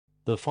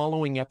The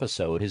following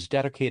episode is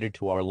dedicated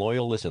to our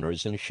loyal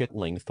listeners in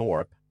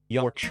Shitlingthorpe,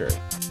 Yorkshire.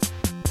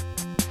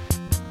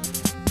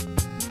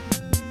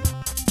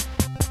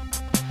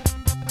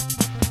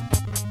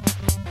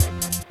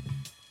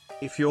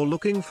 If you're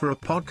looking for a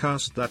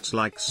podcast that's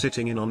like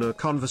sitting in on a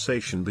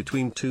conversation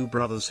between two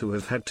brothers who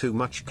have had too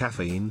much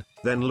caffeine,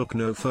 then look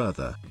no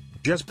further.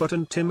 Jezbot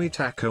and Timmy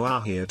Taco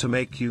are here to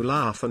make you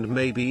laugh and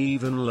maybe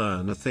even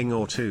learn a thing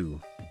or two.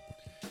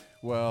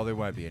 Well, there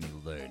won't be any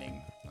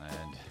learning.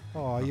 And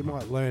Oh, you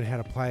might learn how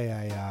to play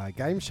a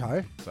game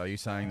show. so you're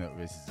saying that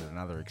this is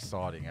another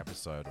exciting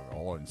episode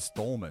or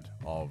installment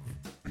of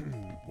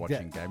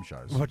watching game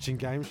shows? Watching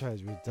game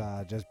shows with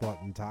Jezbot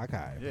and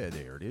Taco. Yeah,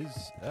 there it is.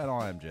 And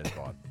I am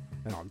Jezbot.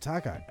 And I'm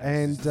Taco.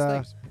 And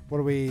Thanks. what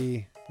are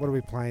we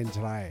playing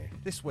today?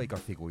 This week I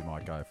think we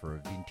might go for a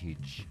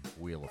vintage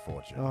Wheel of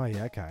Fortune. Oh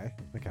yeah, okay.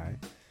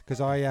 Because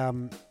I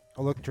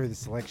looked through the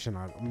selection.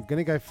 I'm going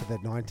to go for the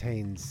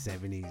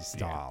 1970s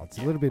style. It's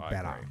a little bit I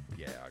better.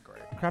 agree. Yeah, I agree.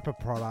 Crapper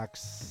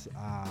products.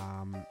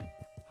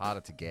 Harder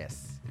to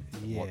guess.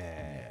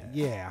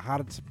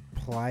 Harder to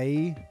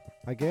play,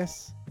 I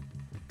guess.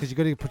 Because you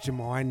got to put your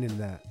mind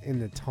in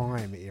the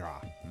time era.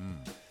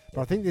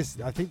 But I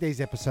think these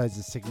episodes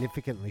are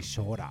significantly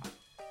shorter.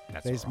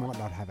 These might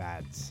not have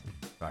ads.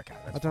 Okay,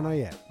 I don't know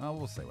yet. Oh,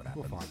 we'll see what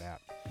happens. We'll find out.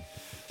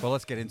 Well,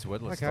 let's get into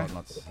it. Let's Okay.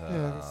 let's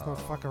Not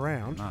fuck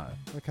around. No.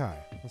 Okay,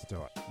 let's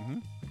do it. Mm-hmm.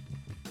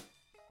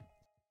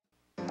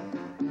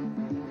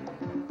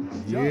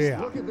 Yeah.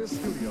 Look at this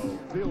studio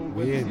filled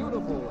with Weird.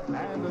 beautiful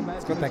and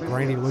It's got that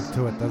grainy look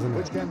to it, doesn't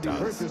which it? can be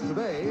purchased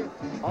today.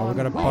 Oh, we've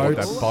got a on boat. Wheel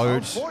That boat.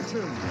 of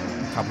Fortune.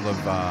 A couple of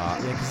Yeah,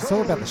 'cause it's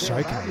all about the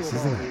showcase,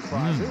 isn't it?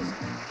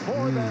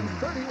 More than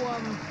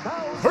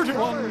 $31,000.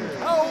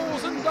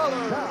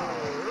 $31,000.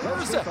 Now,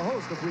 let's get the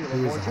host of Wheel Who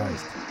of is the Fortune,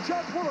 host?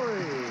 Chuck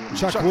Woolery.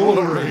 Chuck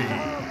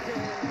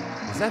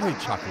Is that who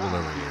Chuck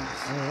Woolery is?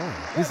 Oh,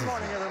 this Good is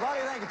morning, everybody.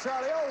 Thank you,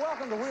 Charlie. Oh,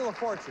 welcome to Wheel of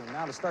Fortune.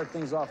 Now to start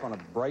things off on a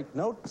bright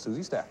note,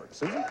 Susie Stafford.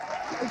 Susie?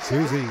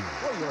 Susie.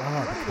 Well, you're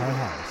Oh, the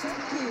co-host.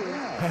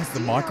 Has the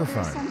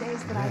microphone. Some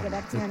days that I get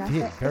up It's here and I thin,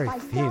 feel very if I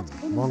thin, felt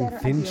any long, better,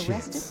 I'd thin be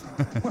sheets.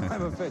 Well,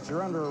 I'm a fit.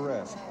 You're under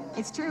arrest.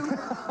 It's true.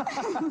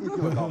 You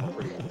look awful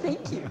pretty.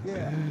 Thank you.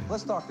 Yeah.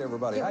 Let's talk to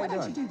everybody. Yeah, How why you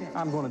don't doing? you do that?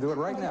 I'm going to do it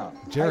right now.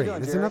 Jerry. How you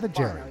doing, There's another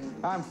Jerry.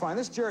 I'm fine.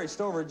 This is Jerry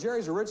Stover.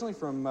 Jerry's originally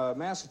from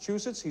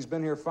Massachusetts. He's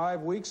been here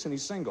 5 weeks and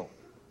he's single.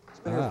 He's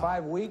been here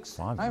 5 weeks.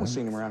 5 I haven't weeks.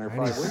 seen him around here And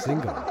 5 he's weeks.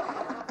 single.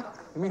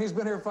 You mean he's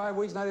been here 5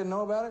 weeks and I didn't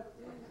know about it?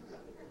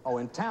 Oh,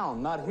 in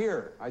town, not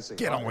here. I see.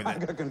 Get on with I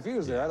it. got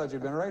confused there. I thought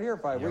you'd been right here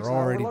 5 weeks. You're and I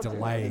already overlooked you.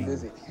 delaying.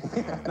 Busy.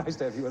 Nice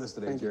to have you with us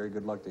today, Jerry.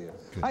 Good luck to you.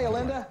 Hiya,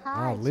 Linda.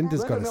 Oh,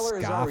 Linda's got Linda a Miller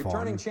is our scarf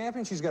returning on.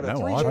 champion. She's got a No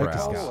three-check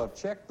eyebrows. total of,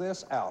 check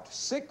this out,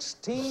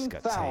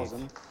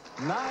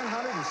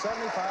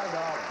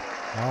 $16,975.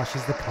 Oh,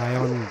 she's the play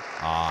on.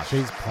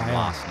 She's playing.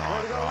 Last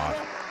night, right?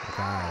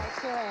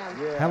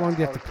 Okay. Yeah, How long do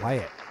you have to okay. play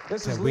it?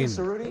 This to is win Lee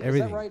Cerruti. everything? Is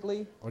that right,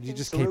 Lee? Or do you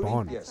just keep Cerruti?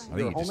 on? Yes. I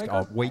You're think you just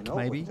homemaker? a week I know,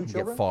 maybe. with two You get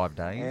children. 5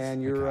 days.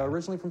 And you're Okay.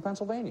 originally from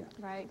Pennsylvania.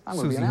 Right. I'm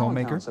going to be Susie in Allentown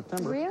Homemaker? in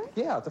September. Really?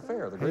 Yeah, at the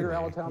fair, the Greater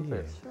Allentown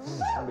Fair.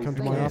 I'll be Come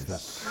to my fantastic.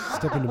 office.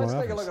 Step into my Let's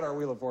take a look office. at our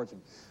Wheel of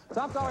Fortune.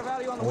 Top dollar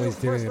value on the Oh, wheel. he's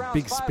doing First a round's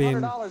big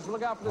spin. $500.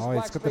 Look out for this Oh,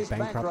 black it's got the space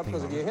bankrupt bankrupt thing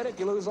because if on you it. hit it,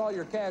 you lose all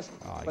your cash,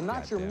 Oh, but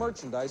not your goddamn.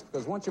 merchandise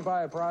because once you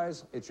buy a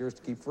prize, it's yours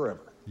to keep forever.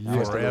 Yeah. Now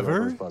let's take a look at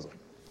Forever? this puzzle.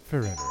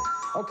 Forever.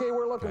 Okay,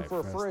 we're looking Okay, for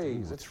a first,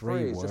 phrase. ooh, It's a 3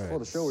 phrase. Just before the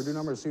words. show, we do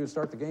numbers to see who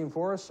start the game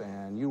for us,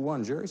 and you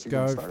won, Jerry. So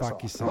you're Go gonna start us fuck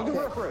off. yourself.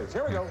 Looking for a phrase.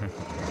 Here we go.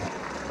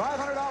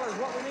 $500.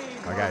 What we need.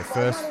 Okay,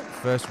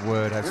 first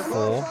word has You're 4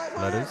 close,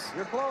 500. letters.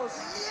 You're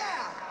close.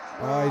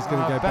 Oh, he's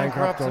going to go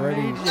bankrupt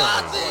already.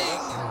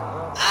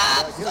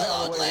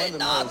 Absolutely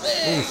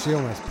nothing. Oh, she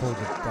almost pulled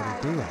the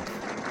bloody thing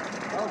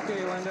off.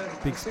 Okay, Linda.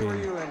 Big Let's see where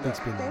spin. you end Big up.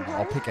 spin.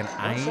 I'll pick an A.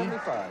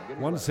 175. Give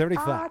me a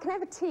 175. Can I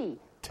have a tea?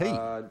 T.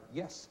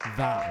 yes.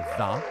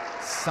 The.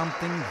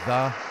 Something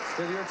the.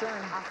 Still your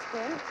turn.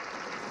 Oscar.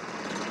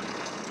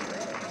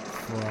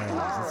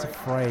 Phrase. It's a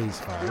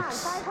phrase, Come on,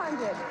 folks.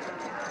 500.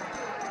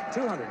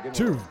 200.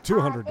 Give me a-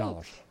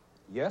 $200.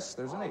 Yes,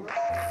 there's an 8.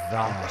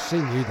 Oh, she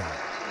knew that.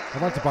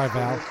 I'd like to buy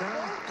Val. Your turn.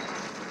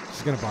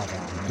 She's going to buy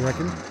Val. You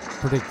reckon?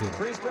 Predicted.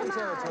 Free spin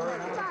territory.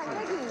 Come on,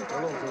 A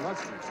Iggy. little too much.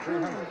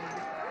 300.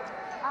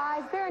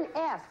 Is there an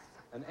F?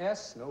 An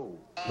S? No.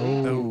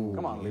 Oh,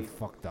 Come on, you Lee.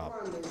 fucked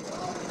up.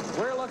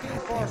 We're looking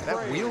for a That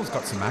phrase. wheel's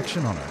got some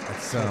action on it.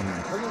 It's Looking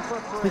for a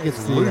I think phrase.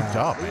 it's the, lubed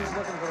up, He's man.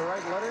 looking for the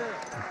right letter.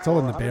 it's all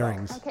in the $100.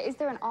 bearings. Okay, is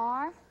there an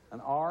R?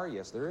 An R?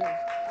 Yes, there is. Oh,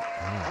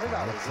 $100.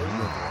 that's in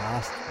the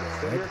last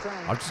Still your word. turn.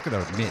 I'm just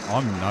going to admit,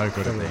 I'm no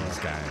good at these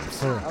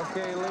games.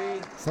 Okay,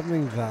 Lee.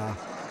 Something the.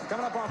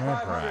 Coming up on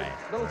 500. Right.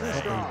 Little too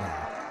strong.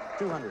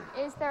 200.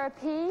 Is there a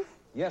P?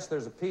 Yes,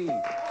 there's a P.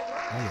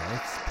 Oh, yeah,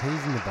 it's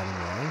P's in the bottom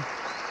row.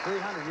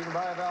 300. You can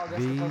buy a Val. Guess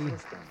the The puzzle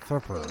spin.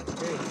 Thurper.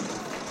 Okay.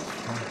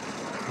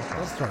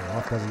 Let's throw it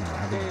off, doesn't it?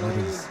 Having the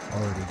letters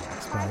already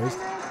exposed.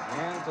 500.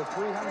 And to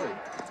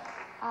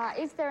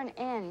 300. Is there an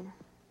N?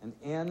 An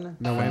N.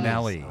 No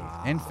Finale. N's.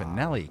 And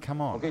finale.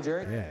 Come on. Okay,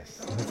 Jerry. Yes,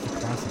 that's the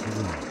classic,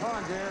 isn't it? Come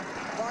on, Jerry.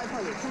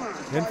 500. Come on.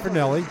 Then for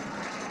Nelly.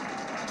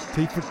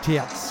 T for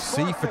tits.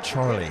 C for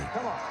Charlie.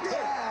 Come on.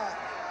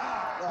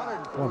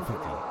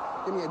 150.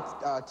 Give me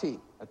a T.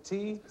 A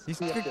T? He's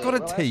T up there. got a Well,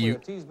 T, actually, you a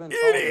T's been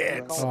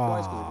idiot. called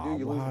twice, 'cause if you do,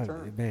 you lose wow, the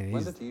turn. man,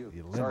 Linda, to you.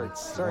 you Sorry. limit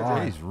Sorry, slide.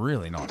 Jerry. He's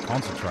really not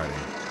concentrating.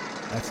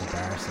 That's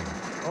embarrassing.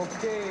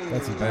 Okay.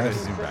 That's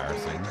embarrassing. That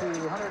is embarrassing. $250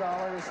 to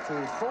 $100 to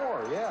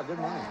 4. Yeah, good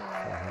money.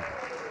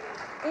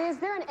 Is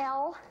there an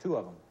L? 2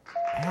 of them.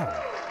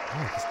 Ow. Oh,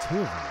 there's 2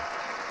 of them.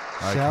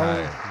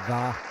 Okay.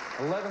 Shall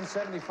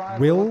 $11.75.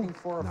 Will? We're looking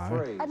for a No.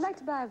 phrase. I'd like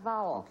to buy a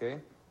vowel. Okay.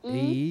 the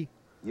E.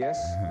 Yes.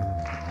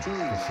 T.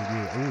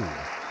 Ooh.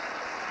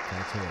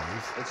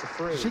 Cartoons. It's a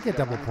phrase. She get You got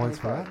double points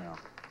for 9.25 that? now.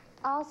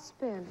 I'll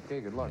spin. Okay,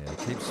 good luck. Yeah,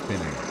 keep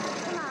spinning.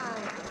 Come on.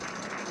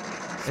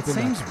 It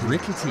seems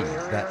rickety,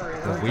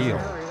 the wheel.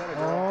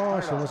 Oh,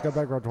 she almost got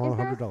back up to Is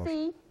there a $100.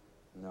 C?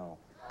 No.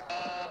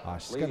 Oh,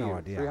 she's Lee, got no you-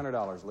 idea.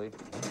 $300, Lee. No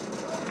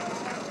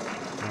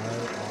idea.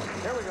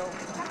 Here we go.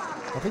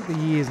 I think the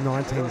year is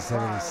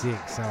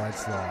 1976, so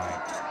it's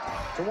like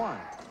To 1.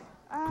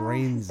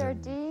 greens Is there a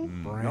and D?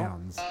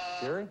 browns.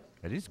 Jerry,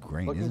 It is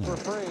green, looking isn't for a it?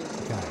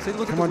 phrase. Okay. See,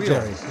 look at Come the on, wheel.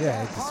 Jerry.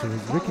 Yeah, it's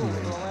rickety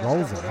when he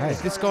rolls it. Hey,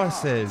 If this guy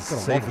says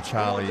Gotta C love for it.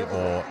 Charlie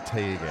or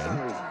T For some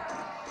again, reason.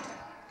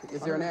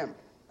 Is there an M?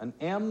 An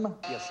M?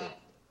 Yes, sir.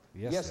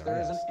 Yes, there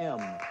is an M.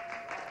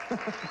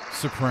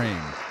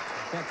 Supreme,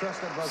 Can't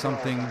trust that buzzer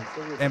something, all the time.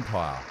 Still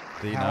Empire.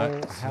 Do you How,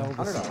 know? how, the,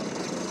 $100.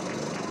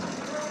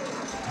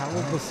 how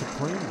will the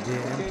Supreme the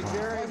Okay, Empire?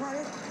 Jerry.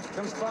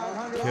 Comes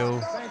 500. Kill.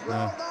 Bankrupt.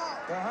 No.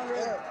 The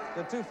 100.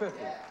 The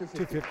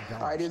 250.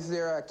 All right, $250. is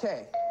there a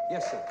K?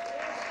 Yes, sir.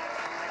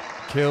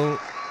 Kill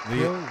the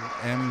Kill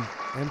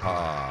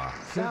Empire.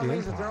 Kill Sound the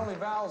means that there are Empire. only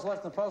vowels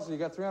left in the puzzle. You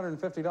got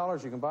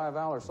 $350. You can buy a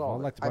vowel or I'd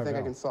solve like it. to buy I think I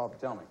vowel. can solve it.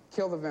 Tell me.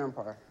 Kill the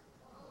vampire.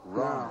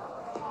 Wrong.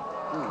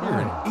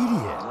 You're an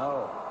idiot.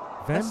 No.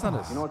 That's not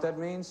Vampire. You know what that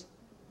means?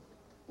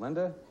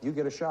 Linda, you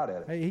get a shot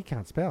at it. Hey, he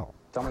can't spell.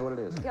 Tell me what it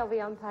is. Kill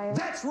the umpire.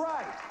 That's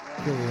right.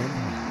 Kill the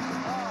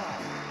Empire.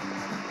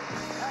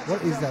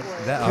 What is that?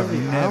 That Kill I've the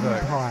never.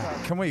 Umpire.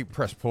 Can we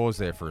press pause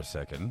there for a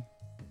second?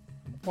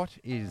 What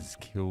is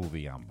kill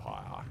the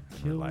umpire in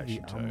Kill the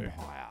relation to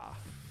umpire.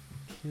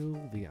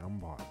 Kill the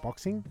umpire.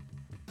 Boxing?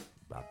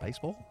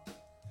 baseball?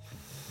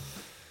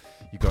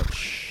 You got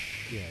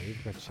Yeah,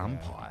 you've got your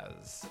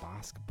umpires.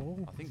 basketball.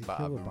 I think Does he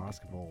kill the ba-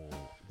 basketball.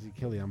 Does he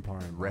kill the umpire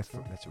in Ref,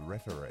 basketball? that's a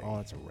referee. Oh,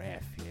 it's a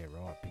ref. Yeah,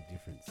 right. Big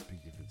difference.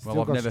 Big difference. well,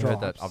 Still I've got never heard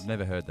that. stripes. I've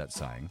never heard that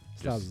saying.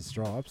 Stars Just- and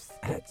stripes.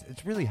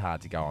 it's really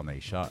hard to go on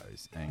these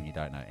shows and you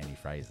don't know any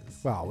phrases.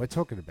 Well, we're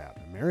talking about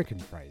American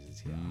phrases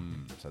here.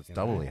 So it's You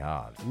know. doubly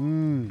hard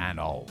Mm. and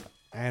old.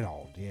 And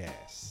old,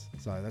 yes.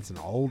 So that's an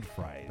old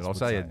phrase. But I'll would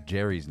tell you, say.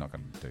 Jerry's not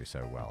going to do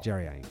so well.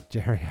 Jerry ain't.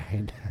 Jerry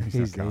ain't.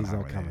 he's going not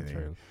home with coming anything.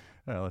 through.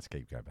 Well, let's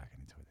keep going back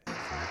into it.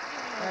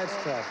 That's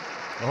tough.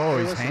 Oh,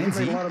 Hey, he's listen, you make a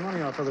handsy. lot of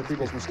money off other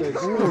people's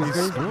mistakes. Ooh,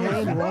 he's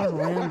hand right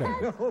around him.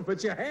 No,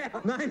 but you have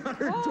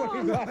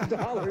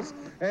 $925,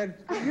 and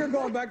you're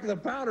going back to the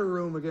powder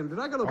room again. Did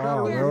I go to the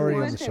powder we're room? already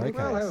on on the the showcase.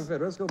 Well, have a showcase.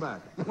 fit. Let's go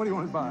back. What do you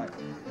want to buy?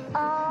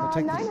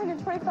 take the-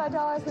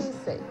 $925. Let me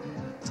see.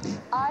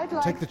 I'd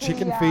like Take the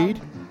chicken the, feed.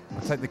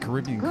 I'll take the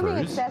Caribbean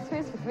Grooming cruise.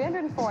 accessories for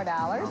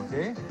 $304.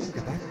 Okay.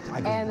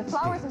 And the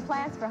flowers and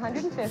plants for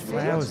 $150.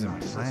 Flowers and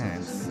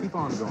plants. Keep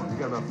on going. You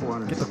got about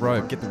 400. Get the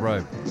robe. Get the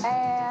robe.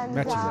 And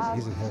Matches up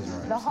his and hers the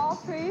robes. hall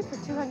tree for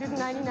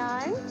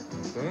 $299.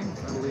 Okay.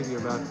 That'll leave you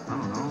about, I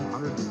don't know,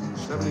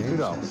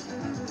 $172.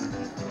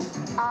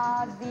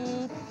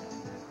 The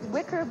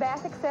wicker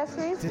bath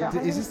accessories for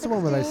Is this the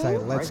one where they say,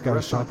 $116. let's Right, go the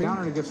rest on the shopping?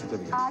 counter and a gift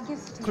certificate.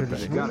 Gift You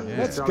certificate. got it. Yeah.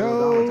 Let's Charlie, go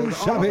O'Donnell, take-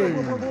 shopping. Wait a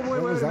What minute,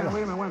 was wait a that? minute,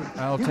 wait a minute.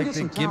 I'll You take get the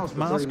some gift towels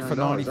mask for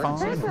 $39, right?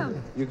 95. Take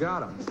 'em. You got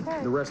them.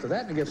 Okay. The rest of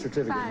that and a gift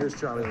certificate. Fine. Here's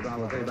Charlie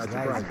O'Donnell. I'll tell you about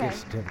your That is a price.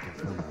 gift certificate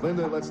for me.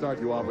 Linda, let's start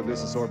you off with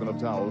this assortment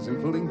of towels,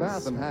 including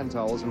bath and hand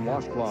towels and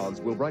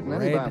washcloths. Will brighten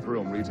any Red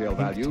bathroom. Retail pink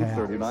value towels.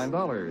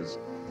 $39.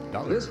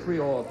 This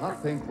trio of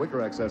hot pink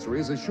wicker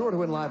accessories is sure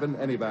to enliven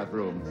any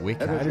bathroom.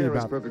 Wicker? Head I and knew chair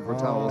is about- perfect for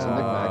towels and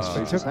knickknacks. She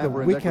Spacious took the hamper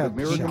and wicker decorative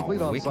mirror, shelf. complete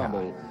Wicker.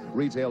 ensemble.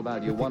 Retail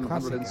value With the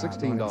classic,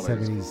 $116.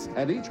 1970s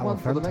And each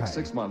month for the next Elefante.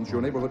 6 months,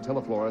 your neighborhood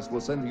teleflorist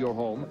will send to your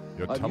home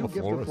Your a new gift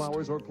of teleflorist.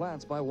 flowers or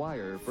plants by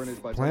wire,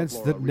 furnished by Plants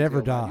Teleflora. that never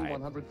Retail value die.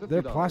 $150.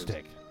 They're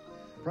plastic.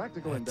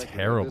 Practical and decorative,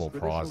 terrible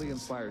this traditionally prizes.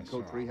 inspired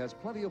coterie has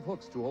plenty of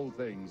hooks to hold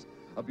things.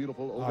 A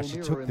beautiful oval Oh, she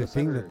mirror took in the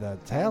thing center, that the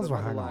and towels the were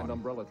hung rubber-lined on.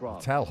 umbrella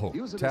trough. Towel hook,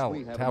 Use it as towel-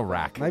 we have towel in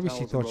rack. fact. Maybe Towels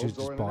she and thought she was robes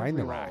just or an buying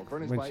the entry rack wall,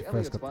 furnished when by she first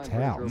Elliott got the Fine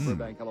Furniture, towels.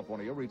 Burbank,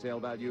 California. Retail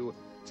value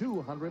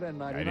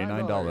 $299.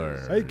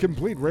 $89. A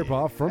complete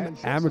rip-off from And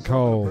chef's assortment of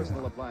Amico.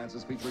 personal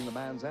appliances featuring the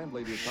man's and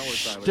ladies' power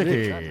stylers.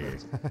 Sticky.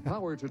 Attachments.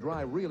 Power to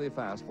dry really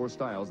fast for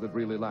styles that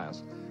really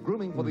last.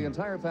 Grooming for the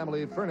entire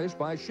family, furnished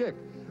by Chic.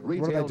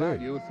 Retail do?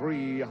 value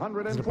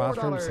 $304. Is it a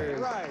bathroom set?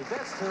 Right.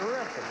 That's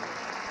terrific.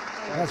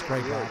 That's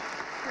great, Bob.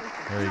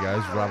 There he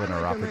goes, rubbing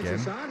her up again.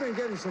 So I've been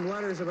getting some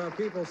letters about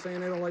people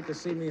saying they don't like to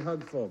see me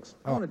hug folks.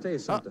 I want to tell you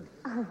something.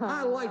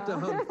 I like to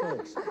hug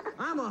folks.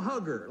 I'm a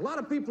hugger. A lot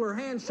of people are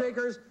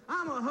handshakers.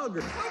 I'm a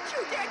hugger.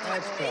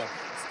 That's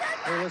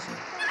tough. Hey, listen.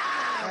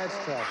 That's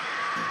tough.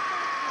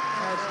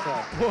 That's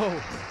tough. Whoa.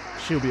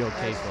 She'll be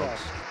okay, That's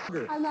folks. tough.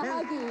 hugger. I'm a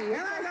huggy.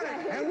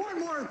 And one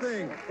more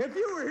thing. If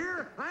you were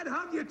here, I'd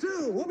hug you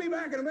too. We'll be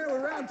back in a minute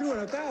with round 2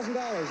 and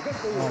 $1,000. Good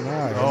for you. Oh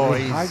no! Oh,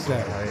 he he's hugged her.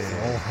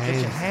 All Get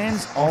your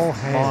hands. hands All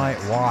off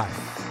hands. my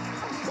wife.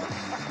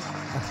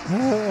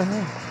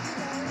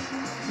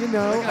 You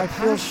know, Like a I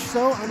feel punch.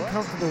 so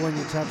uncomfortable when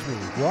you touch me.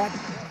 What?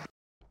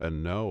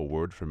 And now a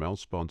word from our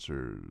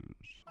sponsors.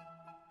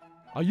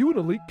 Are you an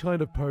elite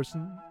kind of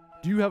person?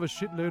 Do you have a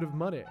shitload of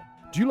money?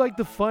 Do you like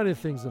the finer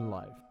things in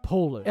life?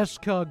 Polo,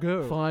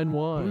 escargot, fine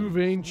wine, blue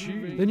vein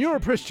cheese? Then you're a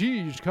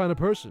prestige kind of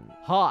person.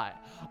 Hi,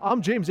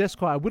 I'm James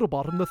Esquire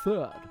Whittlebottom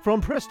III from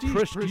Prestige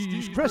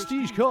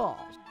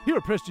Cars. Here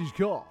at Prestige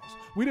Cars,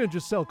 we don't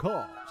just sell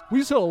cars.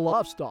 We sell a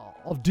lifestyle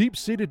of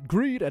deep-seated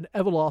greed and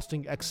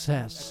everlasting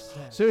excess.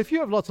 So if you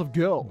have lots of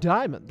gold,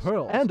 diamond,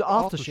 pearl, and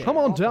aftershave, come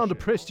on down to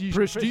Prestige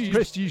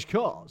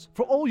Cars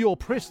for all your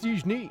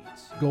prestige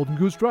needs. Golden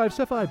Goose Drive,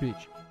 Sapphire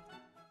Beach.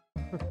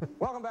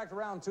 Welcome back to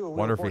round 2.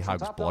 Wonder if he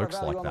hugs Top dollar blokes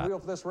value like on that. the wheel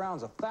for this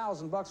round's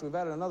 $1,000. We've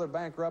added another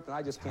bankrupt, and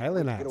I just can't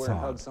Hailing wait to get away and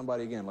outside. hug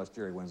somebody again unless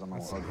Jerry wins. I'm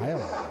going to hug you.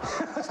 Hailing.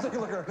 Let's take a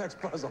look at our next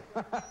puzzle.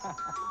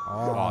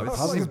 Oh, this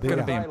puzzle's is going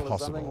to be bigger. Title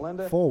is something, impossible.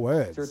 Linda. 4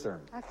 words. It's your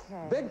turn.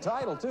 Okay. Big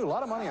title, too. A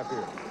lot of money up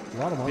here. A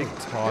lot of money. Big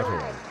title.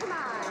 Come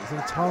on. Is it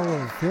a title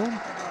of a film?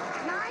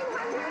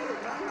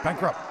 900.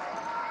 Bankrupt.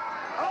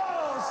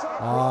 Oh, so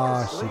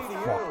Ah, close. she Lead to you.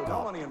 fucked No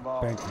up. money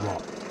involved.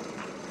 Bankrupt.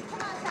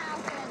 Come on,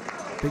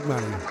 1,000. Big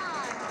money.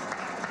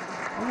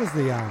 What was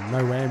the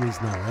no whammies,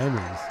 no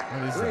whammies?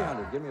 What is that?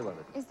 300. Give me a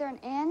letter. Is there an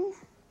N?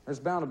 There's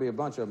bound to be a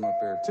bunch of them up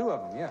here. 2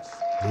 of them, yes.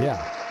 Yeah.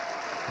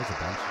 That's a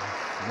bunch.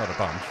 Not a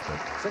bunch, but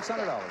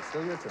 $600.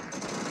 Still your turn.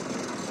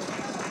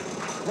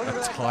 Looking for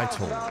that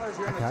title. $1,000,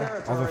 you're in the Okay.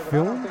 territory, Of a but I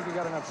film? don't think you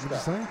got enough What'd you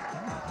stuff. say?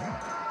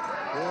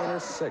 Yeah,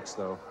 there's 6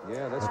 though.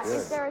 Yeah, that's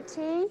Is good. there a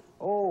T?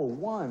 Oh,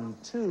 1,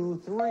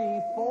 2,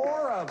 3,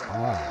 4 of them.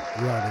 Ah,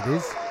 you know what it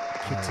is?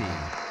 kitty.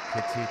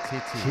 Kitty,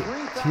 titty.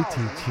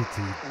 Chitty,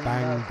 chitty,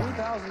 bang, bang.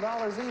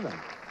 $3,000 even. Still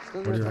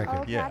What do you your turn. reckon?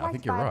 Okay, Yeah, I'd I like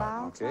think to you're buy a right.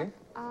 vowel Okay.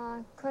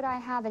 check. Could I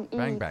have an E?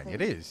 Bang, bang. please?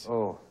 It is.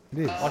 Oh, It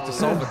is. Like to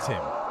solve it, Tim.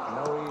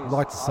 no ease. I'd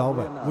like to solve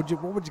Oddly it. enough.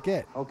 What would you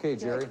get Okay,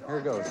 Jerry, here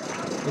it goes.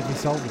 if you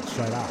solved it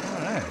straight up? I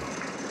don't know.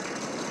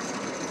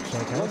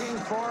 Showcase? Looking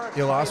for a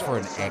You'll ask for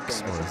an title, X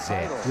something. or a It's Z.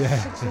 title.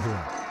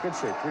 Yeah. Good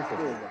shape,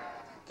 350.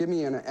 Give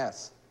me an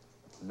S.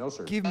 No,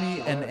 sir. Give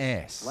me an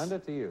S. Lend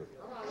it to you.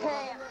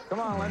 Okay. Come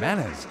on, Linda.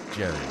 Manners,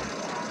 Jerry.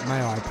 May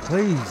I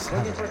please have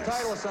Looking for a an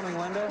title S? of something,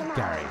 Linda.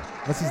 Gary.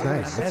 What's his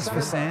name? S for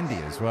Sandy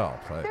as well,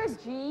 There's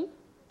please. G.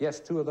 Yes,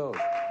 2 of those.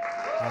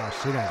 Oh,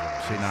 she knows what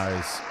it She is.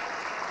 knows.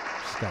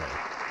 She's got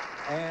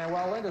it. And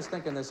while Linda's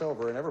thinking this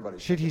over, and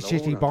everybody's Shitty, thinking,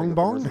 shitty, we're gonna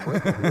bong, take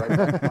a commercial break. We'll be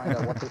right back to find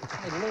out what the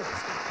title is.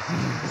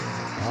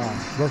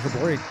 Ah, commercial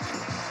break.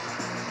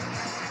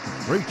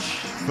 Reach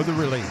for the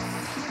relief.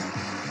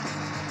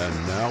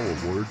 And now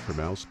a word from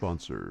our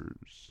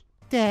sponsors.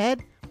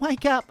 Dad,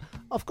 wake up.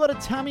 I've got a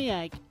tummy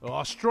ache.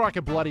 Oh, strike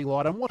a bloody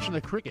light. I'm watching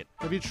the cricket.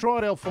 Have you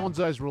tried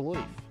Alfonso's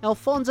Relief?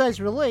 Alfonso's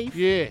Relief?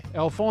 Yeah,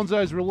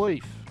 Alfonso's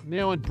Relief.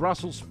 Now in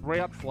Brussels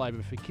sprout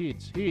flavour for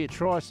kids. Here,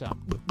 try some.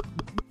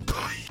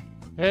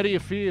 How do you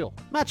feel?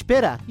 Much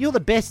better. You're the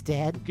best,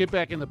 Dad. Get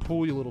back in the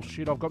pool, you little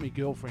shit. I've got my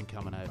girlfriend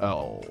coming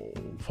over.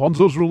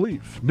 Alfonso's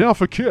Relief. Now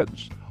for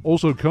kids.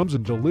 Also comes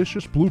in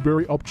delicious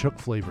blueberry upchuck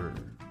flavour.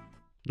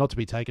 Not to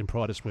be taken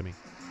prior to swimming.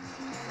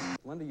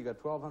 Linda, you got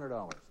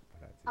 $1,200.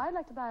 I'd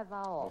like to buy a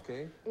vowel.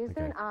 Okay. Is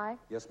there an I?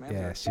 Yes, ma'am.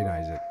 Yeah, she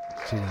knows it.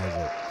 She knows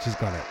it. She's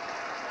got it.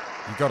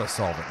 You got to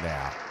solve it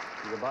now.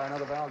 You can buy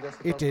another vowel, guess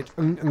the It did.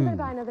 I'm going to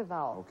buy another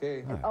vowel.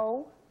 Okay. An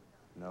O?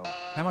 No.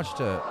 How much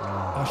to...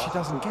 Oh, she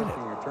doesn't get it.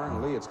 Taking your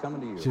turn, Lee. It's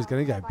coming to you. She was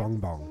going to go bong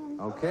bong.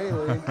 Okay,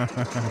 Lee. Here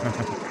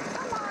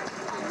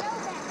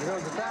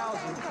goes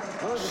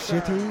 1,000.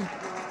 Shitty.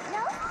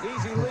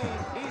 Easy, Lee.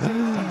 Easy.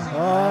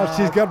 Oh,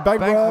 she's got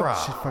bankrupt.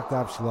 Bankrupt. She fucked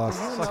up. She lost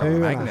It's like a 2.5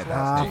 magnet,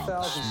 that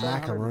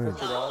smackaroons.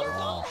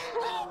 $2,750.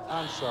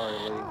 I'm sorry,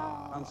 Lee.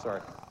 I'm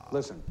sorry.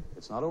 Listen,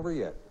 it's not over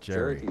yet.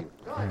 Jerry. To you.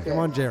 Come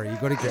on, Jerry. You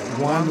got to get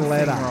one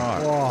letter.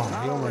 right. Oh,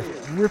 he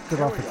almost ripped it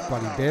off its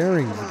bloody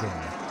bearings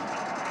again.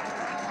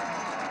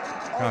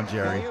 Come on,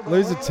 Jerry.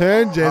 Lose a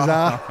turn,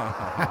 Jezza.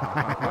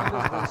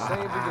 Linda's been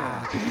saved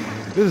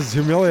again. This is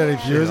humiliating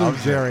for you, isn't it,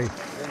 loves it. Jerry?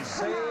 Been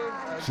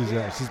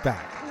saved She's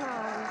back. Come on.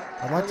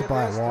 I'd like to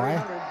buy a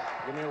Y.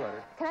 Give me a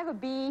letter. Can I have a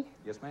B?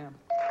 Yes, ma'am.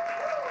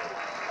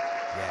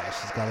 Yeah,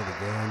 she's got it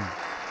again.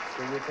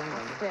 Still your turn,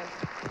 Linda.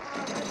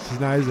 Yes. She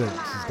knows it.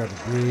 She's got a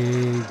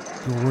big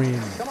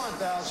grin Come on,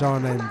 1,000.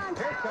 showing them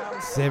Here it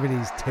comes.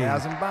 70s teeth. There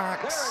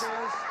 $1,000. it is.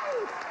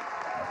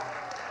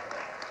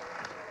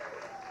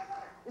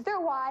 Is there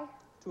a Y?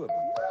 2 of them.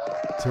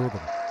 2 of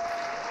them.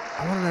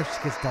 I want to know if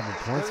she gets double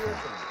points for Still your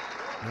it.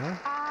 turn. No?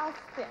 I'll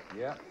spin.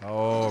 Yeah.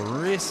 Oh,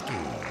 risky.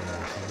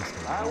 Yeah, she's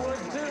just I would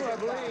too, I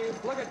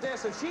believe. Look at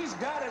this. And she's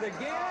got it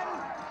again.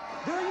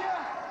 Do you?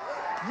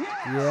 Yes.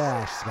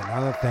 Yeah, she's got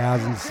another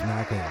 1,000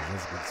 smackers.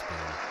 That's a good spin.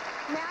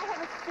 May I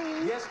have a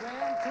C? Yes,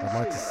 ma'am. I'd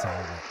like to solve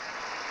it.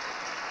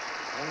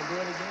 Want to do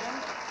it again?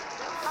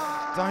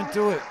 Don't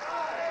do it.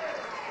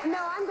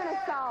 No, I'm going to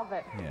solve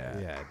it. Yeah.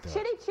 Yeah, do it.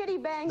 Chitty chitty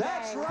bang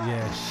That's bang. right.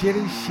 Yeah,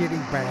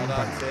 shitty bang Well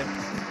done, bang. Tim.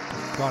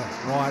 Got it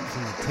right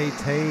from the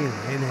TT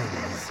and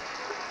NNs.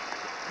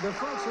 The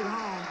folks at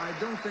home, I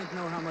don't think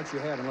know how much you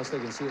have unless they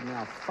can see it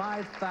now.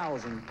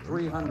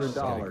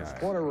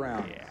 $5,300. What a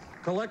round.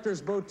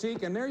 Collector's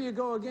Boutique, and there you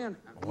go again.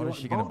 What is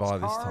she going to buy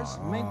this Cars,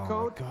 time? mink Oh,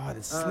 coat, God,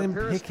 it's slim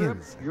pair of strip,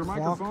 pickings. your Clock.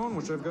 microphone,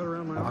 which I've got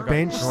around my arm.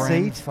 bench seat.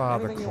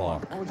 Grandfather Anything you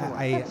clock. want. What would you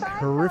like? A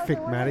horrific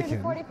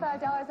mannequin.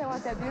 $45, I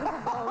want that beautiful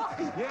boat.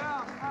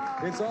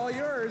 Yeah, it's all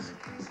yours.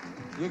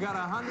 You got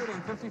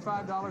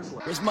 $155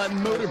 left. Where's my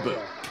motorboat?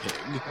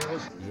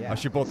 Oh,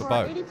 she bought the For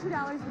boat.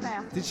 $82 the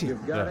bath. Did she?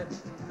 You've got it.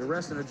 The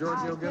rest in a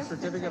Giorgio gift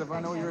certificate if I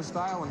know your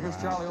style. And here's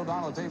Charlie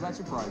O'Donnell. I'll tell you about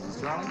your prizes.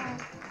 Charlie?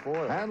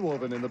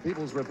 Hand-woven in the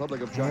People's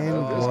Republic of China.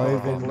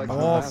 Hand-woven, This collection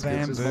more of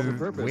baskets is bamboo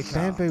multi-purpose. wicker.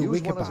 Bamboo Use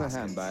wicker one as a baskets.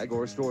 handbag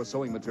or store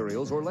sewing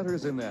materials or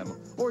letters in them.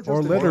 Or, just Or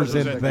a letters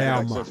collection in of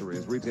them.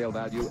 accessories. Retail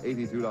value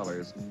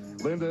 $82.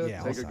 Linda, Yeah,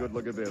 take also. a good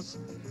look at this.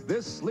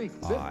 This sleek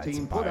Oh, it's a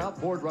 15-foot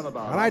outboard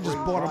runabout. And I just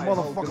bought a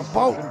motherfucking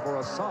boat. For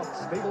a soft,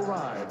 stable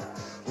ride.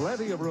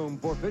 Plenty of room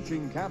for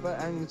fishing, kappa,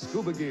 and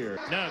scuba gear.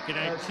 Now, can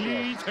I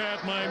please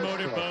have my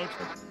motorboat?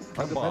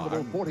 A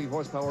dependable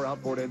 40-horsepower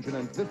outboard engine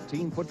and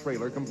 15-foot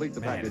trailer complete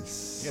the package.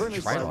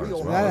 Furnished by trailer Real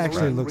as well. That Rods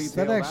actually and looks.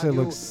 That retail actually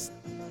value looks.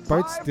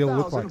 Boats still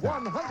look like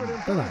that,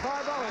 don't they? $5,135.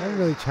 They haven't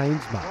really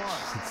changed much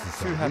since the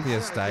Two 70s.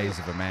 happiest days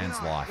of a man's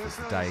life is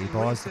the day he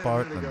buys the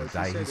boat and the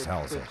day he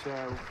sells it.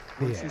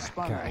 When Yeah, she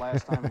spun okay. it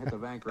last time and hit the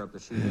banker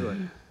that she knew it.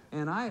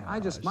 And I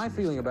just, my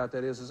feeling about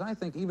that is I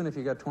think even if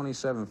you got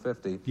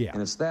 2750 Yeah.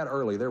 and it's that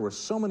early, there were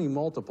so many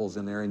multiples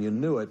in there and you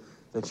knew it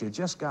that you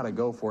just got to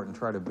go for it and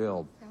try to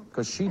build.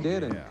 Because she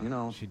did, and you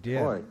know, She did.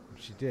 boy.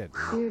 She did.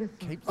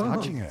 Keep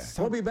touching her.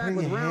 We'll be back putting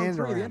with your round hand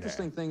 3. The around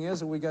interesting thing is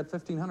that we got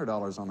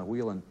 $1,500 on the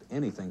wheel and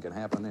anything can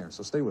happen there.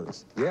 So stay with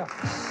us. Yeah. Oh,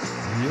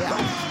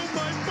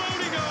 my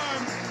boating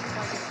arm!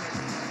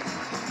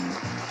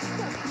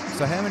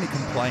 So how many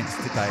complaints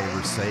did they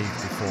receive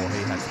before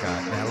he had to go,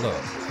 now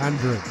look,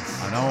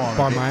 Hundreds. I know I'm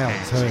By a bit mail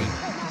antsy. too.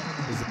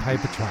 There's a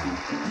paper trail.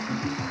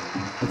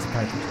 It's a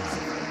paper trail.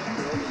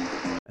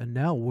 And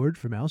now, a word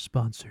from our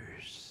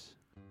sponsors.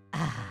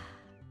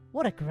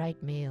 What a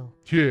great meal.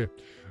 Yeah,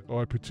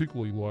 I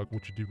particularly like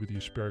what you did with the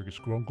asparagus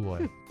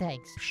grongalay.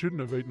 Thanks. You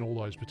shouldn't have eaten all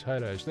those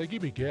potatoes. They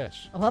give me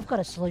gas. Oh, I've got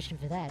a solution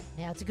for that.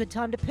 Now it's a good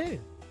time to poo.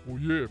 Well,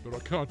 yeah, but I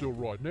can't do it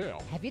right now.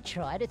 Have you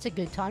tried It's a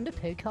Good Time to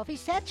Poo coffee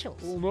satchels?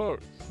 Well,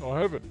 no, I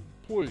haven't.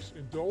 Please,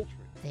 indulge me.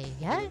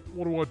 There you go.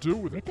 What do I do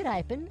with it? Rip it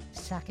open,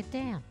 suck it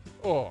down.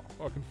 Oh,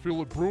 I can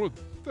feel it brewing.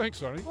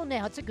 Thanks, honey. Well,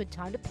 now it's a good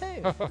time to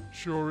poo.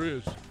 Sure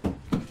is.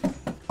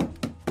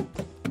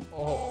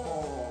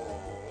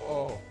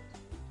 Oh.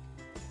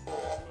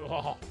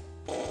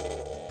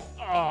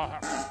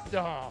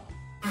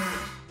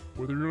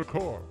 Whether you're in a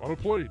car, on a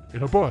plane,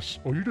 in a bus,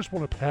 or you just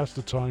want to pass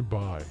the time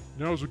by,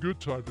 now's a good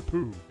time to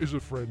poo is a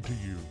friend to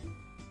you.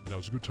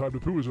 Now's a good time to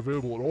poo is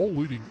available at all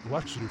leading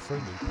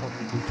laxative-friendly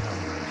public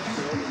retailers.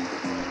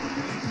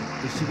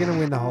 Is she going to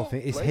win the whole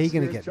thing? Is he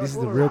going to get? This is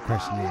the real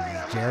question.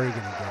 Is Jerry going to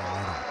get a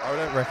letter? I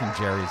don't reckon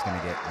Jerry's going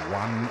to get $1.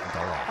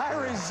 I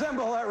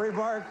resemble that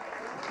remark.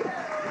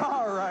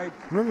 All right.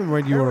 Remember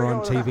when you Here were we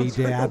on go, TV,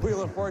 the Dad?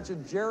 Wheel of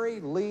Fortune. Jerry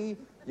Lee,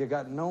 you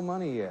got no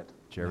money yet.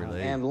 Jerry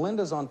Lee. And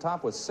Linda's on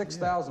top with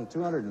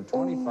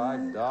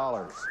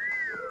 $6,225.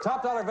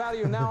 Top dollar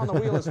value now on the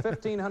wheel is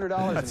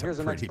 $1,500. And That's a here's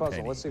the next pretty puzzle.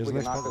 penny. Let's see if we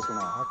can knock this one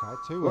off. Okay,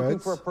 2 Looking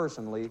words. for a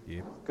person, Lee.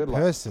 Yep. Good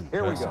luck. Person.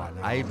 Here we go.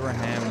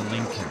 Abraham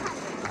Lincoln.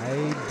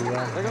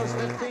 Abraham. There goes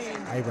 15.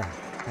 Abraham.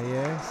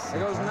 Yes.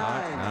 There goes 9. No.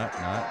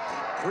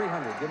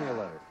 300. Give me a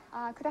letter.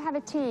 Could I have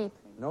a T?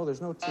 No,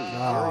 there's no T.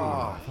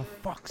 Oh, for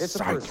fuck's It's a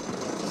sake. person.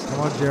 Come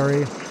on,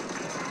 Jerry.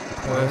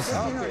 Person.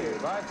 Okay,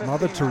 buy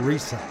Mother 1,500.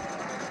 Teresa.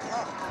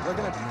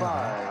 Looking at 5, I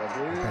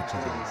believe. Bet you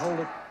did. Hold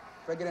it.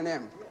 If I get an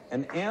M.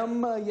 An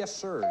M, yes,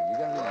 sir. You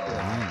got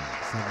an M.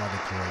 It's not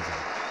Mother Teresa.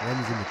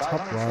 M's in the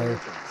top 500 row.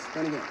 solutions.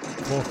 Then again.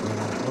 Fourth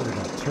letter. What have we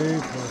got? 2,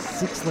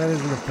 4, 6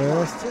 letters in the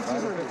first.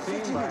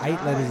 515 by 8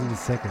 9. letters in the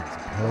second. Up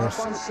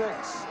Person. on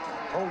 6.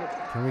 Hold it.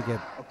 Can we get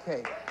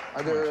Okay.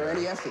 Are there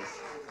any S's?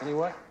 Any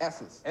what?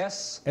 S's.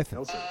 S? F?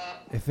 No, sir.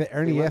 If there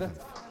any Hey, F? Linda?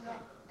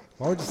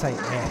 Why would you say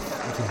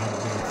F if you had an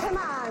F? Come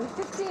on,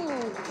 15.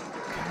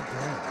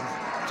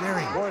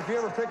 Jerry. Boy, if you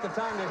ever picked the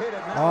time to hit it,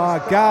 now Oh,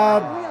 it's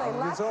God.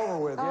 Really? It's over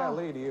with. Yeah,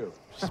 Lee to you.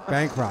 She's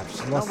bankrupt.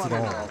 She lost it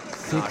all. Nah,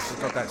 6. she's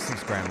got that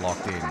 $6,000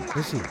 locked in.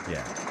 Is she?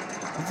 Yeah.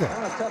 Is it?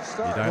 On a tough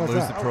start. You don't What's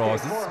lose that? the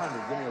prizes. Okay,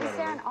 400. Give me a Is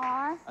there letter. an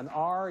R? An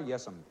R?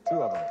 Yes, 2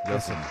 of them.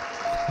 Listen.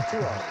 2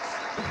 of them.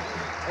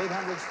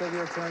 800, still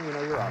your turn. You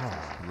know you're out.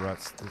 Right,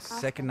 the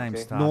second name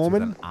Okay. starts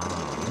Norman? with an R.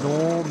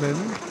 Norman.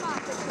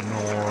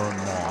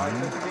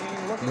 Norman.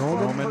 15, looking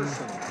Norman. for a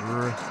person.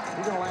 You're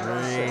going to land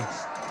on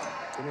 6.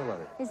 Give me a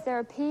letter. Is there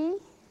a P?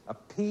 A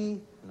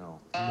P? No.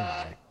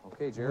 No.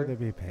 Okay, Would Jerry. there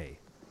be a P?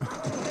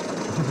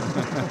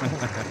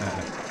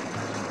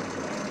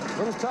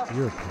 Little tough.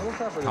 You're a Little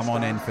tougher this Come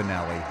on time. in,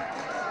 finale.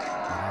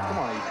 Come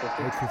on,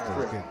 850.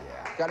 850 is good,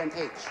 yeah. Got an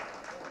H.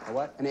 A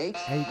what? An H?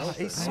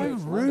 He's so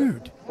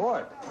rude.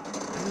 Boy,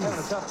 having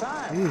a tough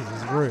time. He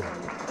is rude.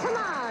 Come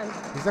on.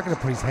 He's not going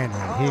to put his hand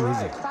around him,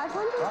 is he?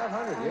 500?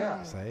 500,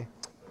 yeah. See?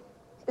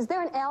 Is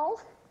there an L?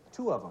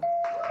 2 of them.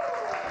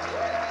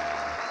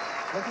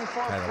 Looking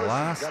for Okay, the person.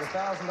 last. Got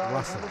 $1,000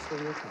 Russell. numbers for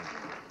your turn.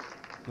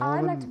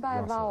 I'd like to buy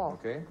a Russell. vowel.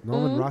 Okay.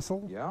 Norman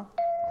Russell? Yeah.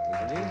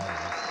 There's an E.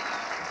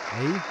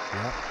 E?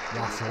 Yep.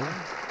 Russell.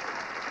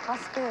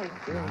 Osprey.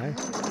 No.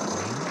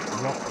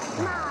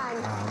 Come on.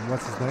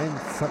 What's his name?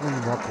 Something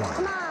Rockwell.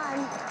 Come on. All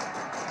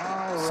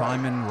right.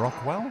 Simon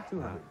Rockwell?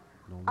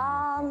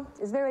 200.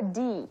 Is there a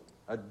D?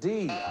 A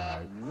D.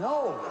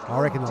 No. I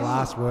reckon the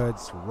last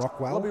word's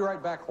Rockwell. We'll be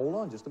right back. Hold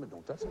on just a minute.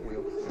 Don't touch the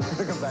wheel.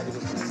 We'll come back in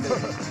just a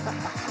minute.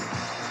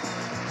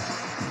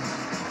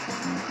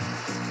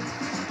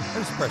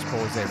 Let's press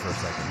pause there for a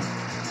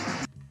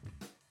second.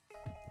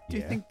 Do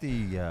you think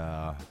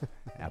our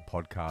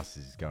podcast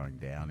is going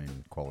down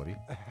in quality?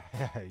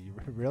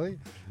 Really?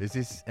 Is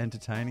this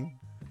entertaining?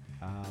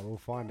 We'll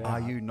find out. Are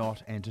you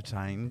not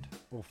entertained?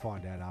 We'll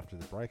find out after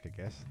the break, I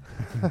guess.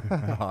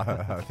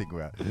 I think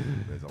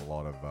there's a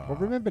lot of... Well,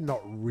 remember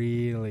not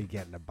really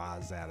getting a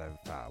buzz out of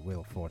Wheel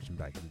of Fortune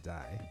back in the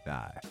day.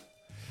 No.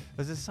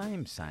 It's the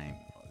same.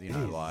 You It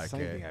know, is, like...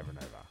 same thing over and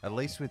over. At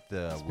least with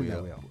the Spin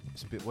that wheel.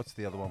 What's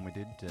the other one we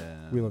did?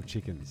 Wheel of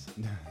Chickens.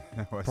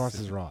 Price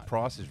is Right.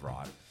 Price is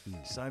Right.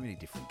 So many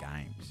different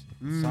games.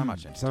 So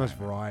much entertainment. So much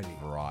variety.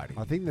 Variety.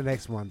 I think the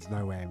next one's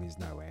No Whammies,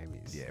 No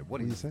Whammies. Yeah,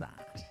 what is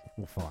that?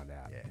 We'll find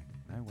out. Yeah,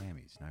 no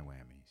whammies, no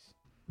whammies.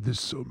 This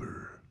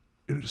summer,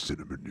 in a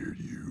cinema near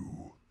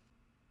you.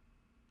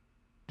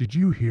 Did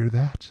you hear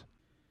that?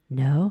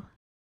 No.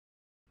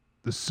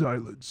 The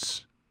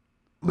silence.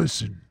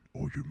 Listen,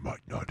 or you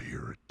might not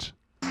hear it.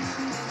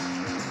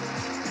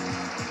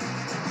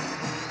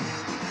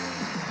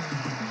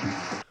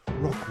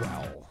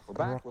 Rockwell. We're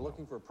back. We're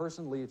looking for a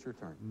person. Lee, it's your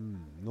turn.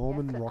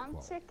 Norman Yes,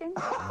 Rockwell. I'm chicken.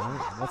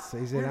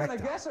 He's an You're going to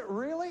actor. guess it,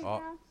 really?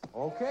 Oh.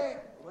 Okay.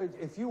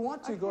 If you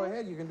want to, go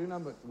ahead. You can do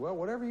number... Well,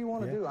 whatever you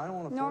want to do. I don't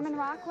want to... Norman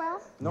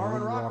Rockwell?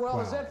 Norman Rockwell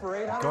is Rockwell. it for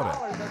 $800.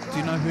 Got it. Do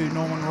you know who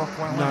Norman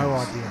Rockwell No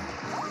is? idea. You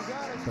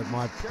got it. But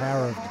my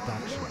power of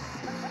deduction.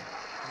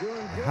 Doing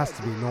It good. has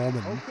to be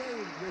Norman.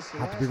 Okay, this Had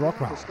to last be round,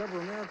 Rockwell. Discover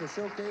America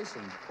Showcase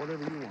and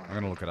whatever you want. I'm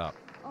going to look it up.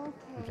 Okay.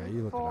 Okay,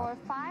 you look it for up.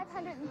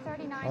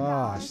 $539.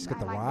 Ah, she's got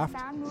the I like raft. the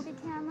sound movie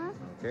camera.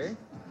 Okay.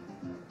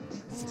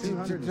 Do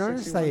you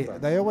notice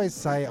they always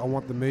say, I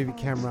want the movie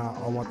camera,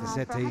 I want the For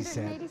settee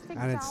set, and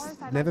it's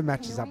 $186, I'd never like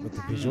matches up with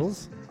the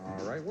visuals.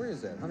 All right, where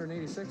is that?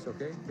 186,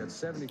 okay. Got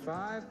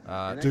 75.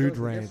 And that Dude goes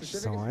for gift Ranch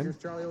certificates. sign. Here's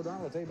Charlie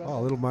O'Donnell. I'll tell you about Oh,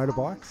 that. little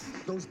motorbikes.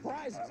 Those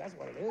prizes, that's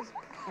what it is.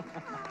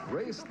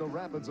 Race the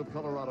Rapids of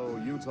Colorado,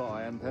 Utah,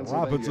 and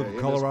Pennsylvania. Rapids of in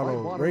this Colorado.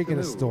 whitewater Where are you going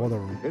to canoe. store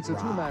the It's a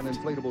two-man raft?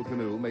 inflatable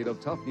canoe made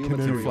of tough new Canoe.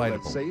 material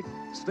Inflatable. that's safe,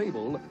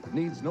 stable,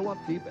 needs no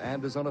upkeep,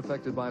 and is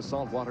unaffected by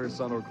salt water,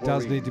 sun, or chlorine.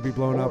 Does need to be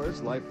blown up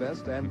Oars, life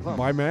vest, and pump.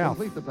 by mouth.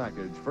 Complete the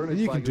package. Furnished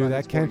You by can do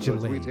United that, can't you,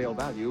 Sporting Goods Lee? Retail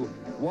value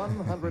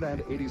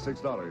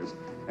 $186.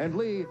 And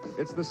Lee,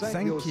 it's the Sankyo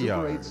Sankyo.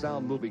 Super 8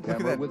 sound movie Look at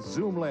camera that. with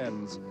zoom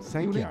lens,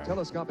 Sankyo. unique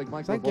telescopic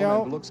microphone,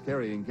 Sankyo. and looks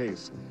carrying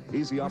case.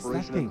 Easy What's that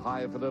operation thing? and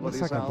high fidelity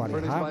Looks like a sound bloody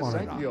furnished by heart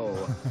monitor.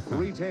 Sankyo.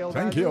 Retail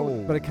Thank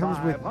value you. But it comes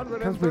with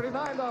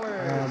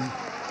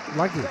 $539.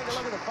 luggage. Take a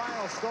look at the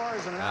final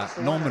scores and announce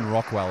the Norman winner.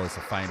 Rockwell is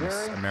a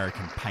famous Jerry?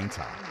 American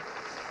painter.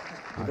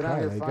 You've been out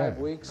here there you 5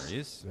 go. weeks. There he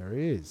is. There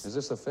he is. Is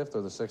this the 5th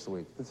or the 6th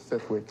week? It's the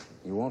 5th week.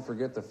 You won't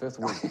forget the 5th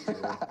week.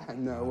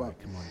 No, well,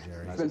 Come on,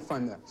 Jerry. it's been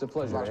fun though. It's a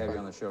pleasure to have you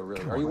on the show,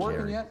 really. Are you on, working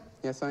Jerry. yet?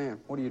 Yes, I am.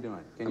 What are you doing?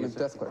 Can I'm you a say-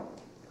 death clerk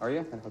Are you?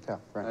 at a hotel.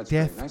 Right. That's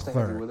Death great. Nice to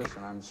have you clerk. with us.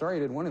 And I'm sorry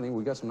you didn't win anything.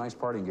 We got some nice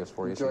parting gifts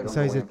for you. Enjoyed don't it.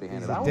 So he's go a,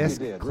 empty-handed. he's I a hope you desk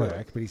did, clerk,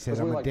 really. but he says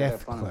 'Cause we I'm a like to have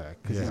deaf fun. clerk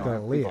because You he's know, got a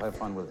people lisp. have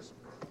fun with us.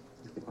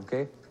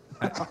 Okay?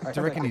 Do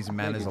you reckon his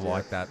manners Thank are you,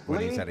 like that when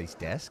he's Lee? at his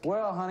desk?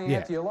 Well, honey, Yeah.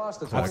 after you lost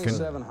the Clerking.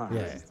 2,700.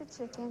 Yeah. Just a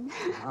chicken.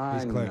 I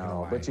He's clerking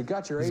know, away. but you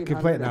got your He's a 800.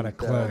 complete and utter and,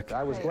 clerk.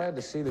 I was glad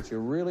to see that you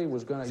really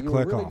was going to. You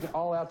clerk were really off.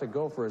 all out to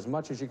go for as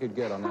much as you could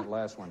get on that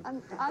last one.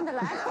 On the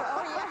last one.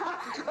 Oh,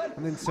 yeah.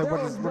 And then, so what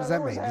does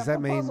that mean? Does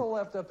that mean puzzle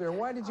left up there?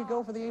 Why did you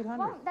go for the 800?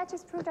 Well, that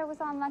just proved I was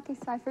unlucky,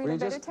 so I Were figured you I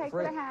better just take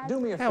what I afraid? had. Do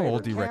me a How favor,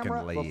 old do you reckon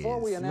camera, Lee before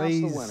we is? announce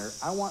Lee's the winner,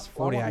 I want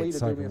 48 Lee to do me a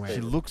soaking favor. wet. She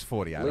looks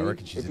 48. I Lee,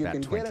 reckon she's if you about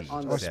can 20. get it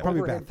on Oh, the she's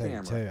probably overhead about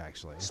 32, camera,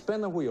 actually. Spin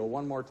the wheel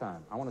one more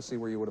time. I want to see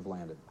where you would have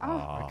landed.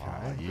 Oh,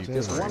 you Jeez.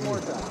 Just prick. one more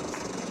time.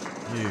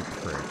 You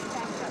prick.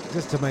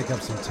 Just to make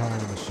up some time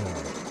in the show.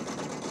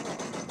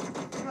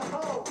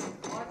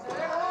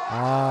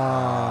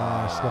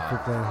 Ah, she's got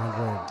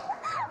 1,500.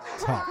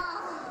 Top.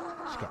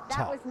 She's got That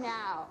top. was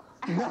now.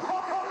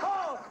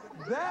 No,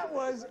 that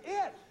was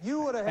it.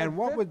 You would have had And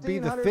what would be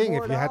the $1,500 thing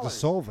more if you had to dollars.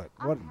 solve it?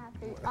 What? I'm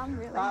happy. I'm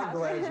really I'm happy.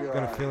 glad you Got to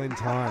are. fill in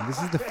time.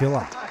 This is the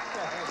filler.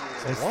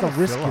 It's What the a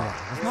risky filler. one.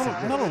 There's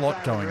not a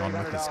lot going on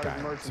with this game,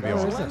 to be Where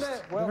is honest. this? Linda,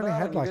 They've only done,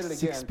 had and you like did it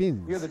 6 again.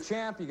 spins. You're the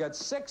champ. You got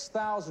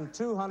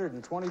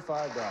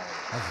 $6,225. That's a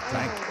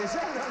tank. Is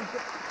that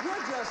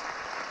you're just.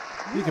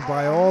 You can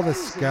buy all the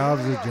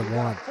scarves that you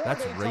want.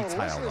 That's retail,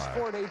 What's this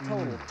though. 4-day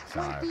total?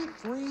 so-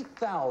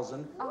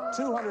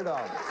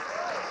 $23,200.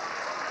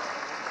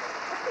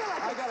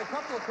 I got a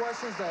couple of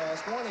questions to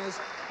ask. One is,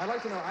 I'd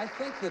like to know. I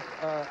think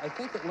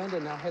that Linda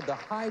now had the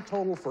high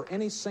total for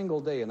any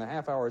single day in the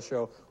half-hour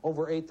show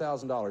over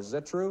 $8,000. Is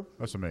that true?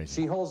 That's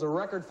amazing. She holds a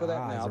record for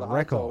that now. it's a The high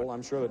record. total.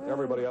 I'm sure that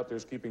everybody out there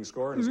is keeping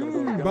score and is going to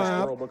go to the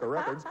Guinness World Book of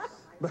Records.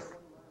 But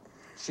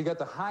she got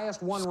the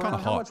highest one It's round.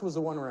 kinda How hot. much was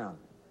the one round?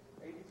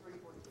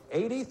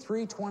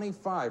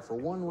 $83.25 for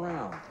one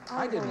round.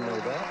 I didn't know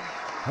that.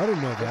 I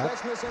didn't know If that.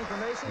 that's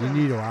misinformation, You then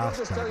need to we'll ask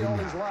just that, tell you all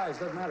didn't these you? lies.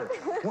 Doesn't matter.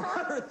 One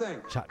other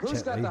thing. Chuck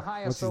Who's got Chetley. the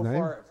highest What's his so name?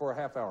 far for a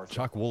half hour?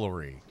 Chuck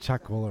Woolery.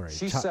 Chuck Woolery.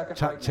 She's Chuck, second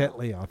Chuck right now.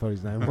 Chetley, I thought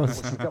his name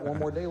was. Well, she's got one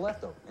more day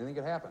left, though. Anything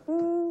could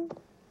happen.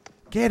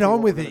 Get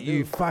on with What it, we're gonna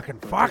you do- fucking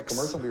we're gonna take a fucks.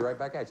 Commercial. Be right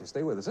back at you.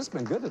 Stay with us. It's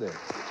been good today. No, it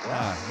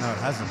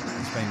hasn't.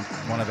 It's been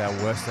one of our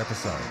worst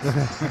episodes.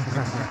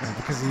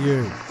 Because of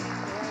you.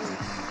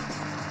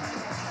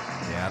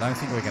 Yeah, I don't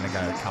think we're going to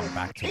come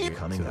back to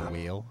the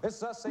wheel.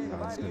 It's us saying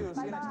goodbye to you.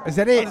 See you next Is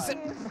that it?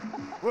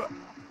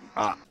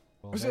 Ah,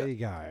 Well, there you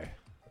go.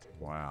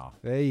 wow.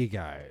 There you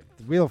go.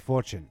 The Wheel of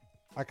Fortune.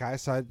 Okay,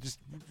 so just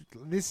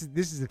this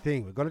is the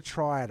thing. We've got to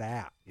try it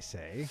out. You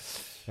see,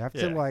 we have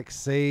to Yeah. like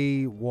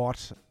see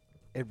what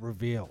it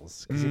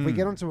reveals. Because if we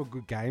get onto a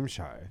good game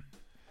show,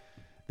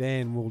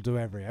 then we'll do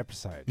every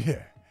episode.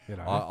 Yeah. You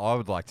know. I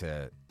would like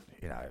to,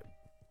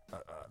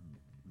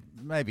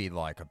 maybe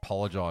like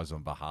apologise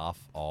on behalf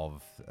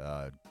of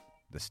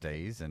the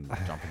Stees and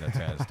jump into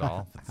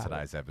turnstile for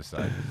today's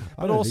episode,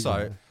 I but don't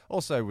think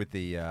also with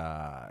the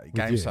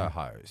game you.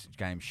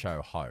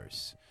 show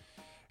hosts.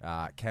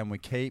 Can we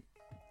keep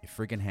your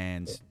friggin'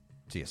 hands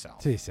to yourself?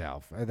 To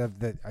yourself.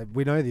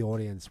 We know the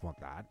audience want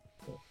that.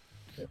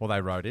 Well,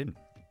 they wrote in.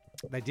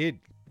 They did.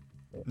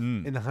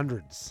 Mm. In the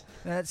hundreds.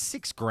 That's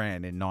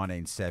 $6,000 in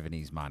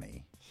 1970s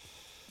money.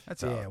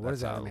 That's What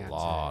does that a amount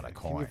lot to? of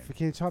coin.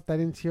 Can you type that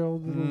into your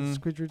little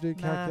squidgeridoo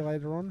Nah.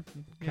 calculator on?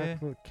 Yeah.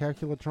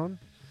 Calculatron?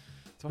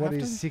 Do I What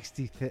have is to?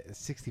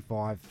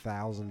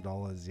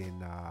 $65,000 in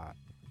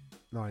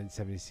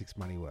 1976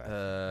 money worth?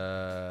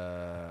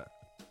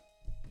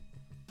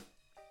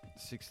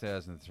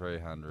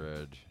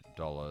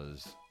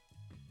 $6,300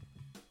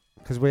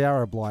 Because we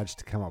are obliged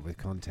to come up with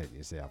content,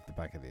 you see, off the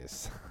back of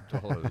this.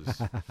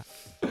 dollars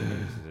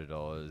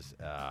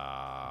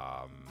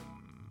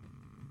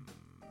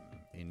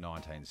in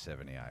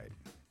 1978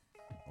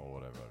 or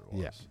whatever it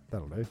was. Yeah,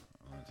 that'll do.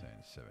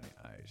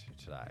 1978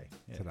 today.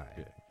 Yeah,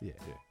 Today. Yeah.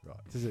 right.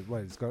 Does it?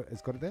 Wait, it's got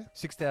it there.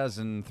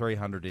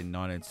 6,300 in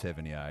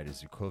 1978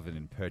 is equivalent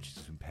in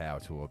purchasing power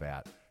to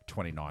about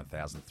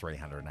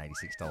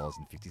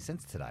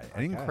 $29,386.50 today.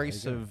 An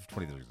increase there you of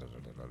 20.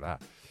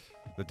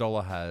 The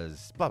dollar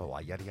has blah blah blah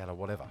yada yada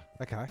whatever.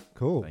 Okay,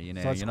 cool. So you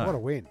know, so it's you quite know. a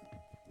win.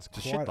 It's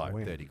It's a quite a shitload,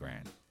 win.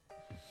 $30,000.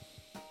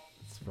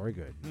 It's very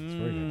good. It's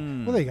very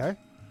good. Well, there you go.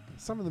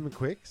 Some of them are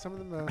quick. Some of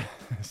them are.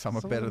 Some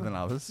are better than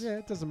others. Yeah,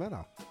 it doesn't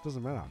matter. It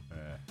doesn't matter.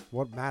 Yeah.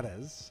 What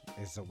matters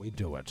is that we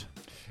do it.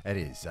 It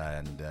is,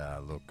 and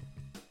look,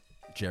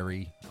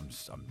 Jerry,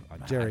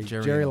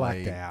 Jerry Lee,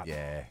 lacked out.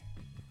 Yeah,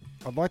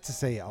 I'd like to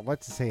see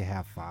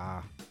how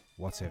far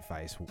What's Her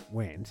Face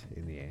went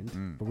in the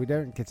end, but we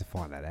don't get to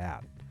find that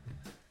out.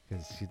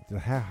 Because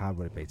how hard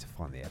would it be to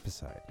find the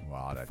episode? Well,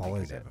 I don't think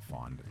follows we'd it. ever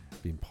find it.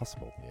 It'd be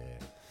impossible. Yeah.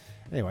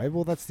 Anyway,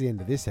 well, that's the end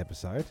of this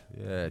episode.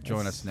 Yeah,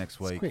 join us next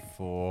it's week quick.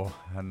 for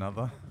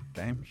another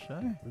game show.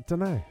 I don't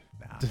know.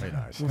 Nah, who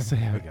knows? We'll see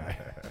how we go.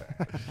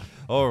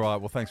 All right,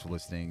 well, thanks for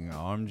listening.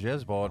 I'm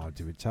Jezbod. I'll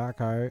do a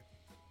taco.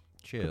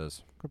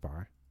 Cheers.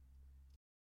 Goodbye.